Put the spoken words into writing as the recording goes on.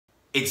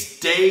It's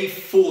day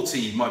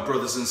 40, my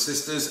brothers and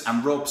sisters,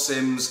 and Rob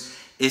Sims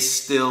is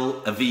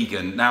still a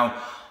vegan.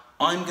 Now,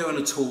 I'm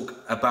going to talk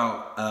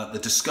about the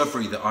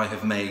discovery that I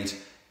have made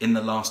in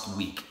the last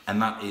week, and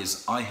that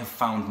is I have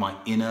found my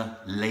inner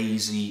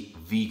lazy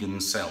vegan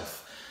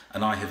self,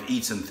 and I have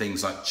eaten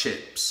things like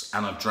chips,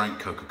 and I've drank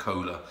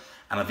Coca-Cola,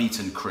 and I've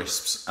eaten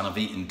crisps, and I've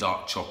eaten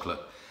dark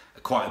chocolate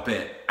quite a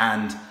bit,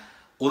 and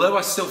although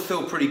I still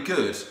feel pretty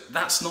good,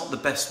 that's not the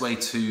best way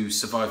to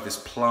survive this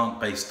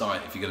plant-based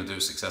diet if you're going to do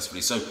it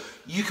successfully. So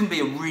you can be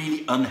a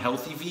really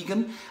unhealthy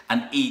vegan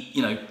and eat,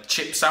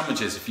 chip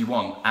sandwiches if you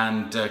want,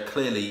 and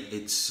clearly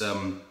it's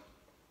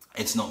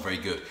not very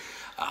good.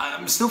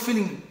 I'm still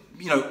feeling,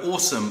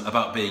 awesome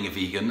about being a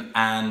vegan,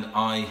 and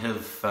I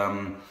have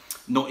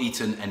not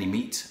eaten any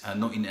meat,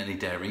 not eaten any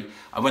dairy.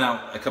 I went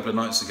out a couple of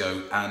nights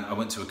ago and I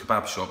went to a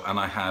kebab shop and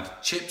I had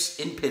chips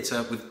in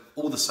pitta with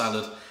all the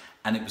salad,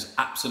 and it was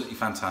absolutely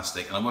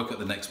fantastic. And I woke up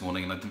the next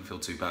morning and I didn't feel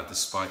too bad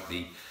despite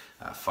the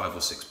 5 or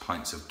 6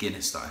 pints of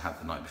Guinness that I had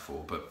the night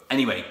before. But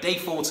anyway, day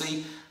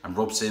 40 and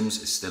Rob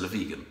Sims is still a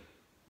vegan.